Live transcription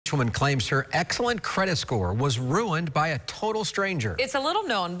Beach woman claims her excellent credit score was ruined by a total stranger. It's a little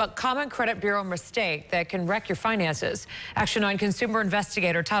known but common credit bureau mistake that can wreck your finances. Action 9 consumer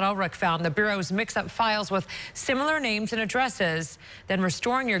investigator Todd Ulrich found the bureaus mix up files with similar names and addresses. Then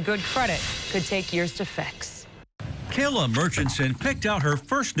restoring your good credit could take years to fix. Kayla Murchison picked out her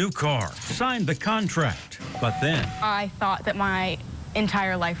first new car, signed the contract, but then I thought that my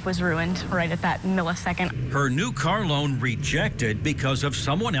entire life was ruined right at that millisecond. Her new car loan rejected because of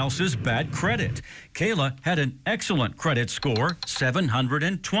someone else's bad credit. Kayla had an excellent credit score,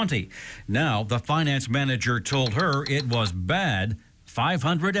 720. Now the finance manager told her it was bad,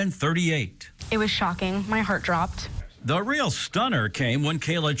 538. It was shocking. My heart dropped. The real stunner came when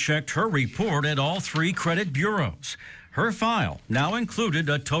Kayla checked her report at all three credit bureaus. Her file now included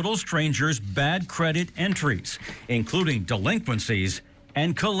a total stranger's bad credit entries, including delinquencies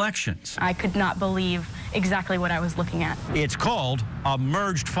and collections. I could not believe exactly what I was looking at. It's called a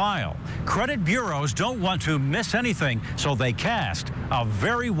merged file. Credit bureaus don't want to miss anything, so they cast a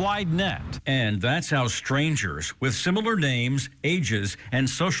very wide net. And that's how strangers with similar names, ages, and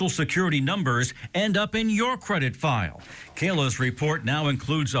social security numbers end up in your credit file. Kayla's report now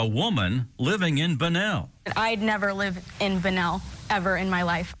includes a woman living in Bunnell. I'd never lived in Bunnell ever in my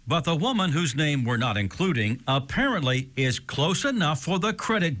life. But the woman whose name we're not including apparently is close enough for the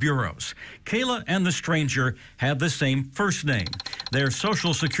credit bureaus. Kayla and the stranger have the same first name. Their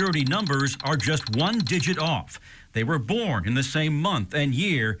social security numbers are just one digit off. They were born in the same month and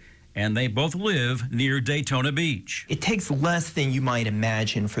year, and they both live near Daytona Beach. It takes less than you might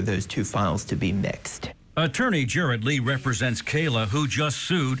imagine for those two files to be mixed. Attorney Jared Lee represents Kayla, who just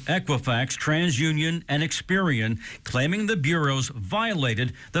sued Equifax, TransUnion, and Experian, claiming the bureaus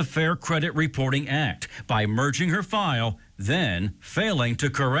violated the Fair Credit Reporting Act by merging her file, then failing to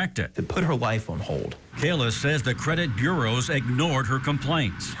correct it. To put her life on hold. Kayla says the credit bureaus ignored her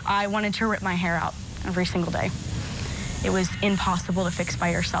complaints. I wanted to rip my hair out every single day. It was impossible to fix by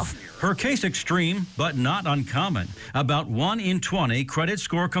yourself. Her case extreme, but not uncommon. About 1 in 20 credit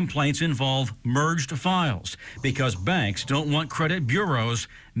score complaints involve merged files because banks don't want credit bureaus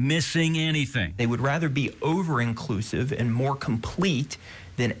missing anything. They would rather be over-inclusive and more complete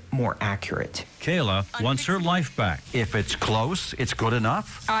than more accurate. Kayla wants her life back. If it's close, it's good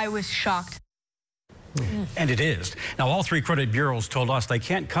enough. I was shocked. And it is. Now, all three credit bureaus told us they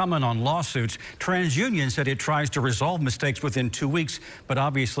can't comment on lawsuits. TransUnion said it tries to resolve mistakes within 2 weeks, but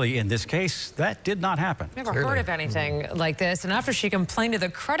obviously in this case, that did not happen. Never heard of anything like this. And after she complained to the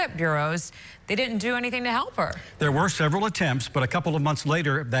credit bureaus, they didn't do anything to help her. There were several attempts, but a couple of months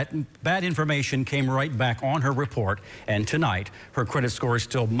later, that bad information came right back on her report. And tonight, her credit score is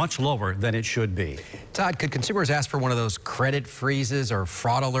still much lower than it should be. Todd, could consumers ask for one of those credit freezes or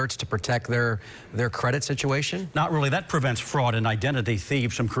fraud alerts to protect their credit situation? Not really. That prevents fraud and identity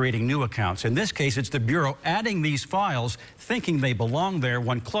thieves from creating new accounts. In this case, it's the bureau adding these files, thinking they belong there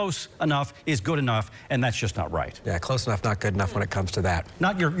when close enough is good enough, and that's just not right. Yeah, close enough, not good enough when it comes to that.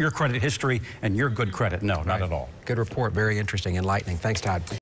 Not your credit history and your good credit. No, not at all. Good report. Very interesting, enlightening. Thanks, Todd.